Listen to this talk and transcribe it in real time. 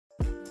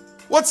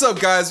What's up,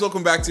 guys?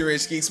 Welcome back to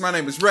Rage Geeks. My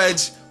name is Reg.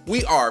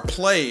 We are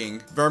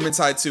playing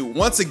Vermintide 2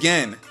 once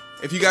again.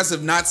 If you guys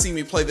have not seen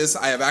me play this,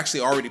 I have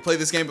actually already played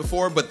this game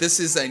before, but this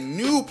is a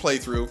new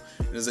playthrough.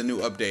 It is a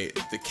new update.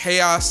 The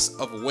Chaos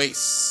of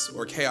Waste,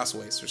 or Chaos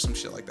Waste, or some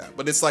shit like that.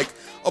 But it's like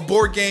a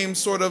board game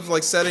sort of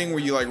like setting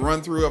where you like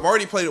run through. I've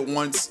already played it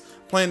once,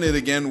 playing it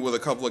again with a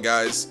couple of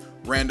guys,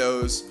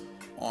 randos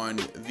on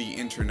the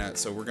internet.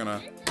 So we're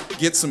gonna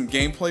get some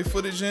gameplay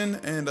footage in,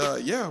 and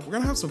yeah, we're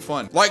gonna have some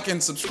fun. Like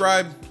and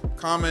subscribe,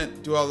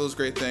 comment, do all those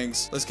great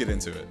things. Let's get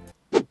into it.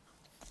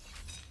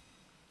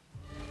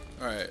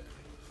 All right.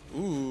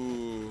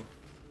 Ooh.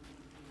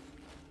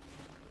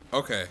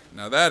 Okay,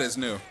 now that is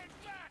new.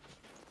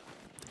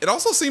 It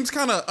also seems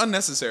kind of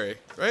unnecessary,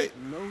 right?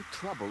 No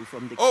trouble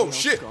from the oh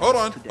shit! Hold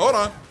on, hold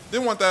on.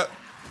 Didn't want that.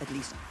 At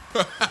least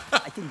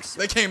I think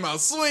so. They came out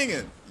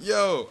swinging.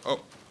 Yo.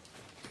 Oh.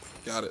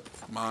 Got it.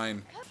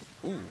 Mine.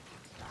 Ooh.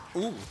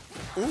 Ooh.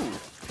 Ooh.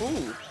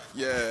 Ooh.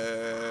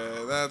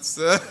 Yeah. That's.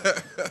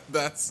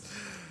 That's.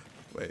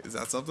 Wait. Is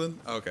that something?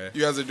 Okay.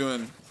 You guys are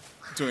doing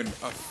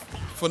a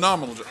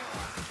phenomenal job.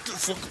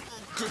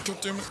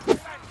 God damn it.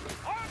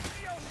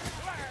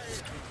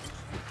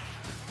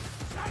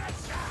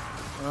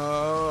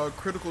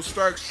 Critical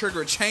strikes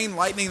trigger a chain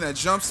lightning that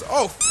jumps.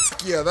 Oh,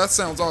 yeah, that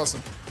sounds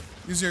awesome.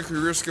 Using your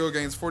career skill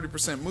gains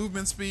 40%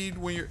 movement speed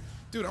when you're.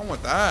 Dude, I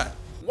want that.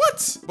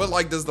 What? But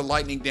like, does the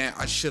lightning damage?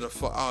 I should have.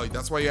 Oh,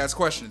 that's why you ask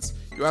questions.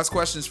 You ask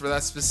questions for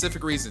that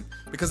specific reason.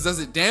 Because does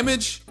it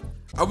damage?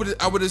 I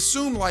would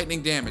assume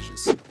lightning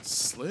damages.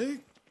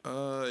 Slick.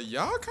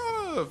 Y'all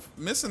kind of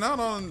missing out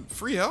on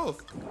free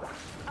health.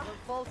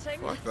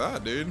 Fuck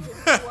that, dude.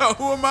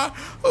 Who am I?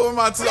 Who am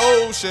I to?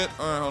 Oh shit!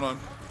 All right, hold on.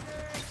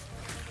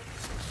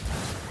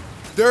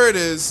 There it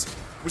is.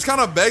 Which kind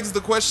of begs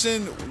the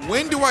question: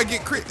 when do I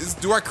get crit?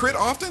 Do I crit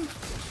often?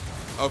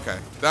 Okay,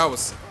 that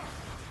was.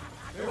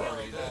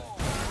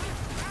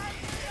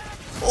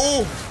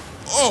 Oh,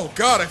 oh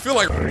God! I feel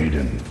like.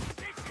 Raiden.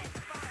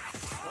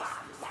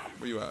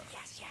 Where you at?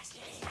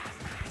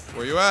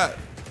 Where you at?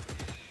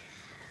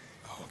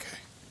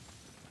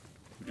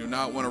 Do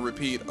not want a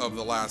repeat of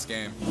the last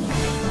game. No,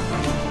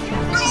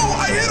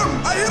 I hit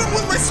him! I hit him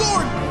with my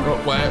sword! Oh,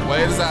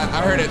 wait, is that?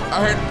 I heard it.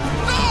 I heard.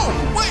 No!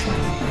 Wait!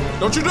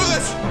 Don't you do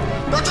this!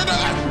 Don't you do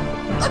that!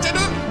 Don't you do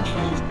it!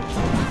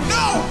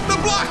 No! The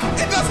block!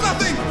 It does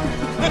nothing!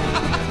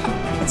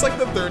 It's like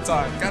the third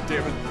time. God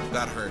damn it.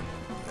 That hurt.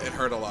 It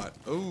hurt a lot.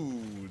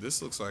 Ooh,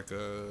 this looks like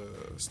a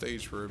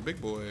stage for a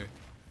big boy.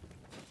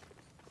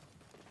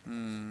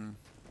 Can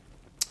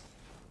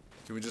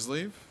we just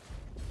leave?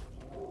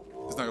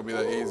 It's not gonna be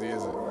that easy,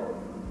 is it?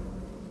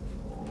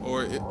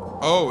 Or it,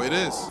 oh, it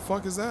is. The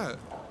fuck is that?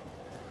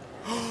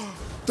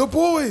 The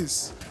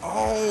boys!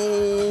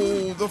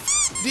 Oh, the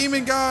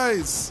demon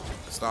guys!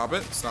 Stop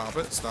it, stop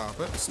it, stop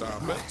it,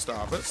 stop it,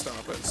 stop it,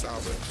 stop it,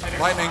 stop it.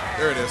 Lightning,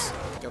 there it is.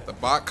 Got the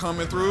bot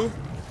coming through.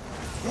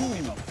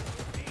 Ooh.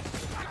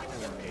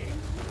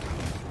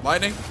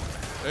 Lightning,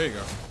 there you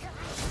go.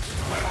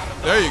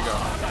 There you go.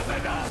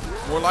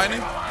 More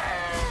lightning.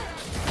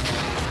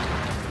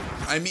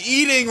 I'm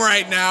eating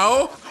right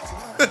now.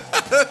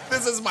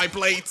 This is my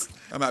plate.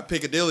 I'm at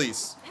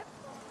Piccadilly's,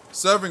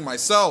 serving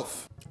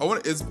myself. Oh,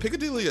 is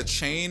Piccadilly a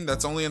chain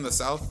that's only in the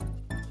South?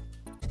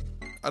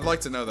 I'd like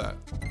to know that.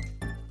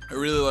 I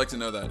really like to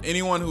know that.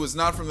 Anyone who is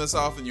not from the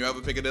South and you have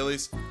a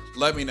Piccadilly's,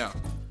 let me know.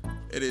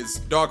 It is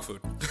dog food.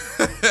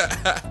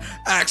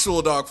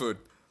 Actual dog food.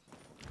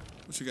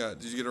 What you got?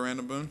 Did you get a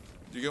random boon?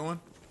 Did you get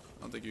one?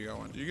 I don't think you got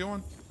one. Did you get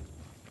one?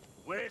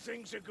 Where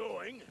things are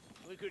going,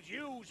 we could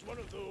use one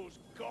of those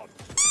gods.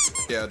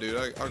 Yeah, dude,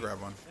 I'll grab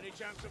one. Any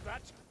chance of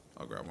that?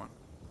 I'll grab one.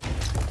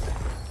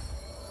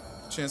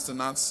 Chance to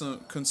not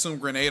consume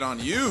grenade on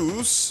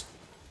use.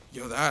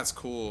 Yo, that's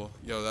cool.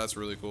 Yo, that's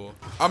really cool.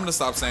 I'm gonna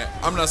stop saying.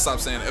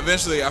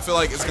 Eventually, I feel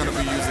like it's gonna be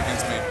used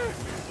against me.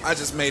 I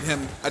just made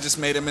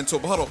him into a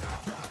puddle.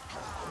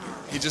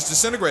 He just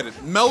disintegrated,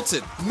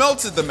 melted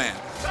the man.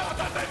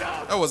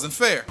 That wasn't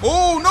fair.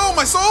 Oh no,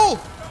 my soul.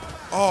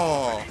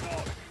 Oh.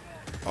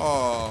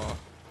 Oh.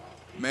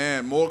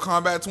 Man, Mortal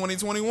Kombat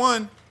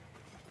 2021.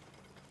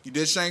 You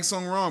did Shang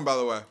Tsung wrong, by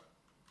the way.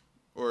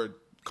 Or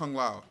Kung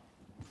Lao.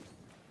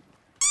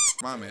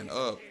 My man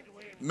up.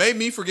 Made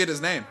me forget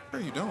his name.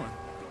 What are you doing?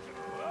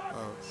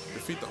 Oh,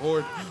 defeat the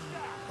horde.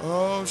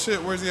 Oh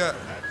shit, where's he at?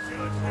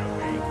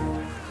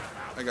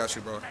 I got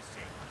you, bro.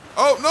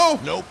 Oh no!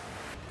 Nope.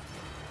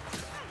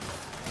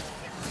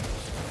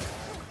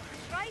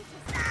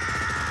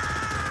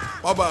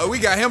 Oh, but we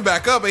got him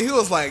back up, and he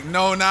was like,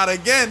 "No, not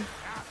again,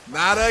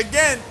 not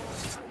again."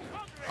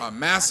 A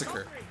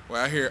massacre.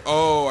 Well, I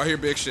hear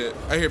big shit.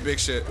 I hear big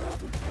shit.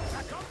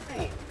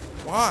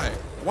 Why?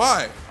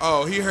 Why?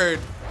 Oh, he heard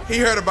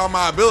about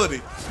my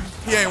ability.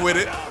 He ain't with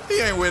it. He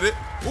ain't with it.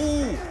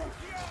 Ooh.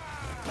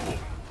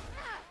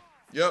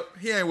 Yep,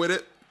 he ain't with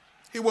it.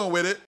 He won't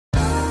with it.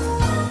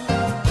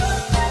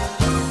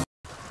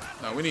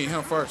 No, we need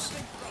him first.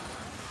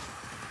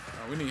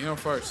 No, we need him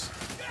first.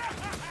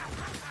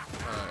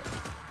 All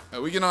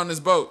right. We get on this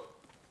boat.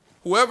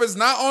 Whoever's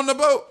not on the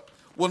boat,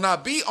 will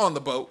not be on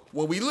the boat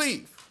when we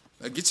leave.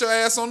 Now get your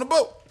ass on the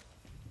boat.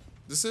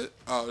 This it?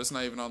 Oh, it's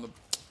not even on the...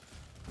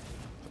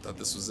 I thought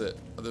this was it.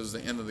 Oh, this was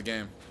the end of the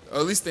game. Or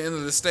at least the end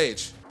of the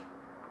stage.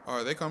 Oh,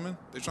 are they coming?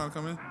 They trying to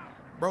come in?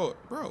 Bro,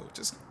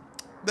 just...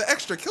 The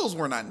extra kills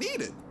were not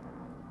needed.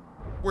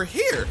 We're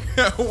here.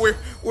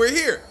 we're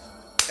here.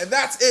 And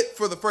that's it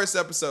for the first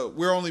episode.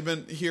 We're only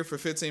been here for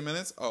 15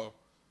 minutes. Oh.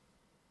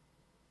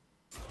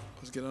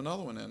 Let's get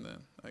another one in then,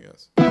 I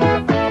guess.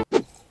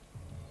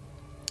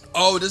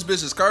 Oh, this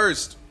bitch is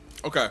cursed.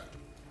 Okay.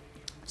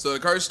 So the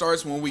curse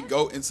starts when we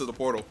go into the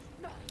portal.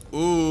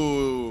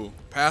 Ooh.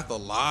 Path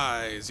of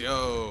Lies.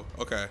 Yo.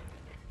 Okay.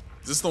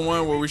 Is this the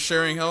one where we're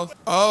sharing health?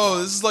 Oh,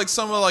 this is like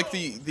some of like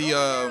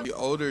the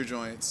older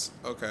joints.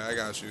 Okay, I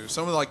got you.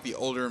 Some of like the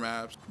older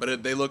maps.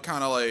 But they look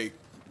kind of like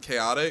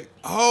chaotic.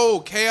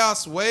 Oh,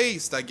 Chaos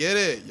Waste. I get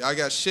it. Y'all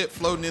got shit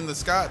floating in the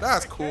sky.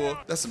 That's cool.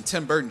 That's some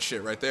Tim Burton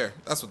shit right there.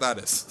 That's what that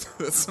is.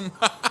 That's some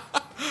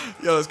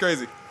yo, that's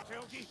crazy.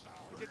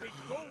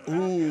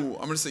 Ooh,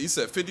 I'm gonna say you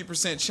said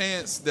 50%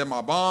 chance that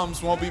my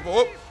bombs won't be.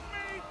 Oh,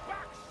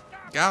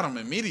 got him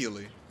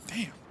immediately.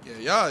 Damn.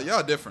 Yeah,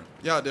 y'all different.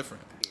 Y'all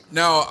different.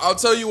 Now, I'll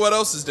tell you what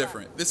else is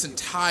different. This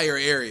entire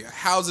area.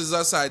 Houses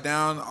upside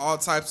down, all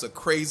types of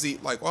crazy,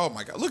 like, oh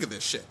my God, look at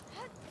this shit.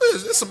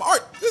 This is some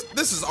art.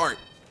 This is art.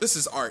 This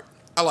is art.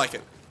 I like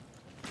it.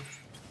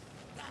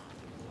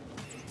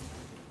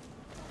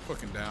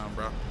 Fucking down,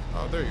 bro.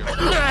 Oh, there you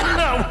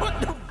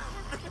go.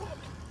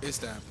 It's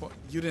that point.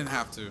 You didn't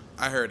have to.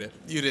 I heard it.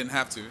 You didn't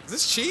have to. Is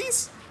this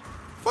cheese?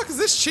 Fuck, is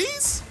this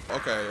cheese?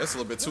 Okay, that's a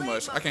little bit too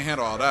much. I can't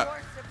handle all that.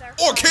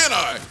 Or can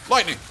I?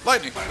 Lightning,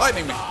 lightning,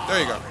 lightning me.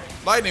 There you go.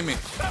 Lightning me.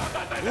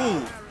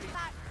 Ooh.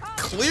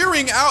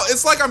 Clearing out.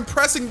 It's like I'm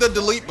pressing the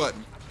delete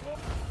button.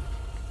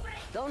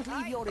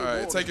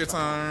 Alright, take your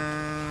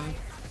time.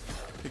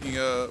 Picking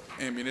up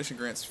ammunition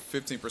grants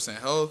 15%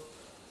 health.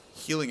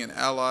 Healing an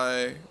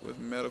ally with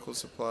medical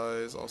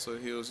supplies also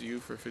heals you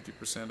for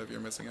 50% of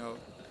your missing health.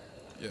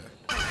 Yeah.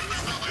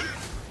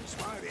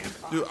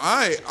 Dude,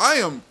 I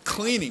am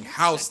cleaning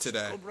house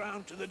today.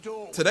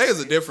 Today is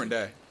a different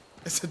day.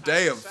 It's a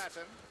day of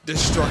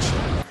destruction.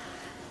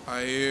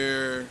 I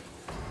hear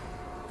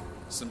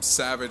some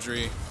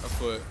savagery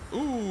afoot.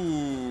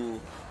 Ooh.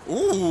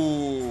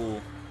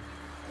 Ooh.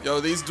 Yo,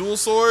 these dual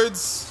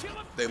swords,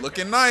 they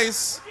looking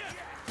nice.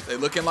 They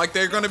looking like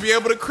they're gonna be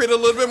able to crit a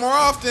little bit more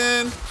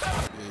often.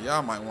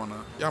 Yeah, y'all might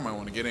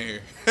wanna get in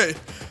here. Hey.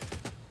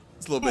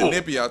 It's a little bit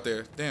nippy out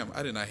there. Damn,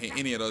 I did not hit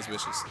any of those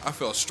bitches. I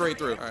fell straight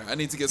through. All right, I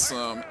need to get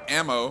some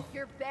ammo.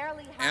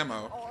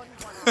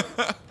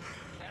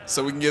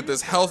 So we can get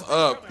this health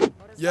up.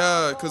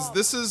 Yeah, because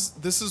this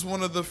is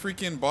one of the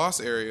freaking boss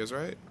areas,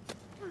 right?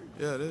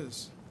 Yeah, it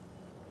is.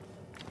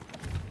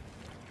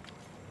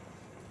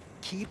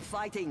 Keep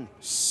fighting.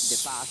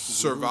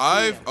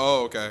 Survive?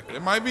 Oh, okay.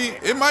 It might be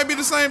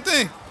the same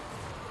thing.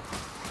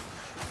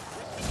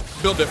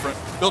 Built different.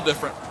 Built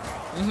different.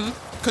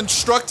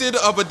 Constructed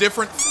of a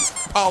different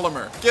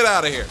polymer. Get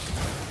out of here.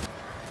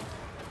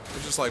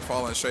 It's just like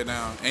falling straight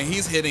down. And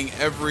he's hitting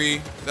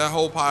that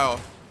whole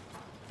pile.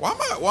 Why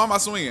am I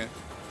swinging?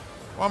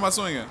 Why am I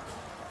swinging?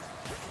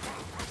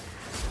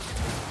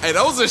 Hey,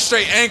 those are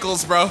straight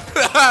ankles, bro.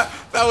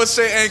 That was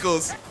straight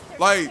ankles.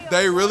 Like,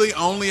 they really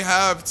only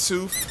have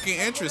 2 fucking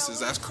entrances.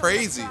 That's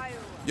crazy.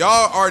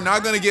 Y'all are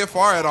not gonna get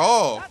far at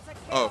all.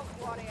 Oh,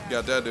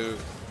 got that dude.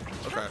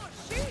 Okay.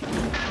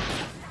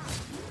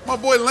 My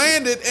boy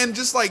landed and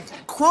just like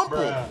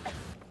crumpled.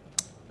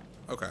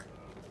 Okay.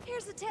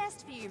 Here's a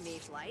test for you,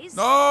 mayflies.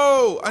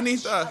 No, I need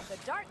that. The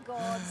dark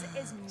gods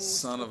is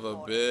most Son of a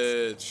important.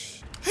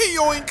 bitch. Hey,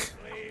 yoink.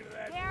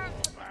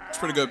 It's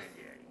pretty good.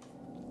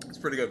 It's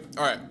pretty good.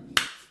 All right.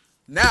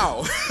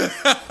 Now,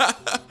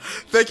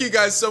 thank you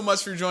guys so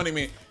much for joining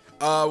me.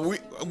 I'm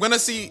gonna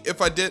see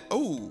if I did.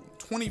 Oh,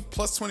 20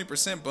 plus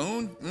 20%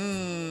 boon.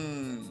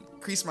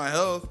 Increase my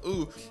health.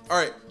 Ooh. All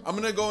right. I'm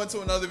gonna go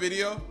into another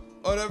video,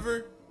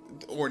 whatever.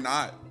 Or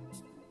not.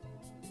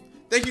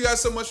 Thank you guys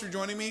so much for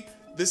joining me.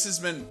 This has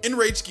been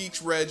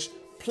NRAGEDG33K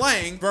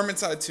playing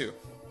Vermintide 2.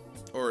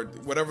 Or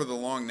whatever the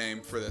long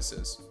name for this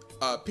is.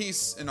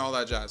 Peace and all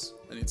that jazz.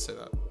 I need to say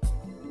that.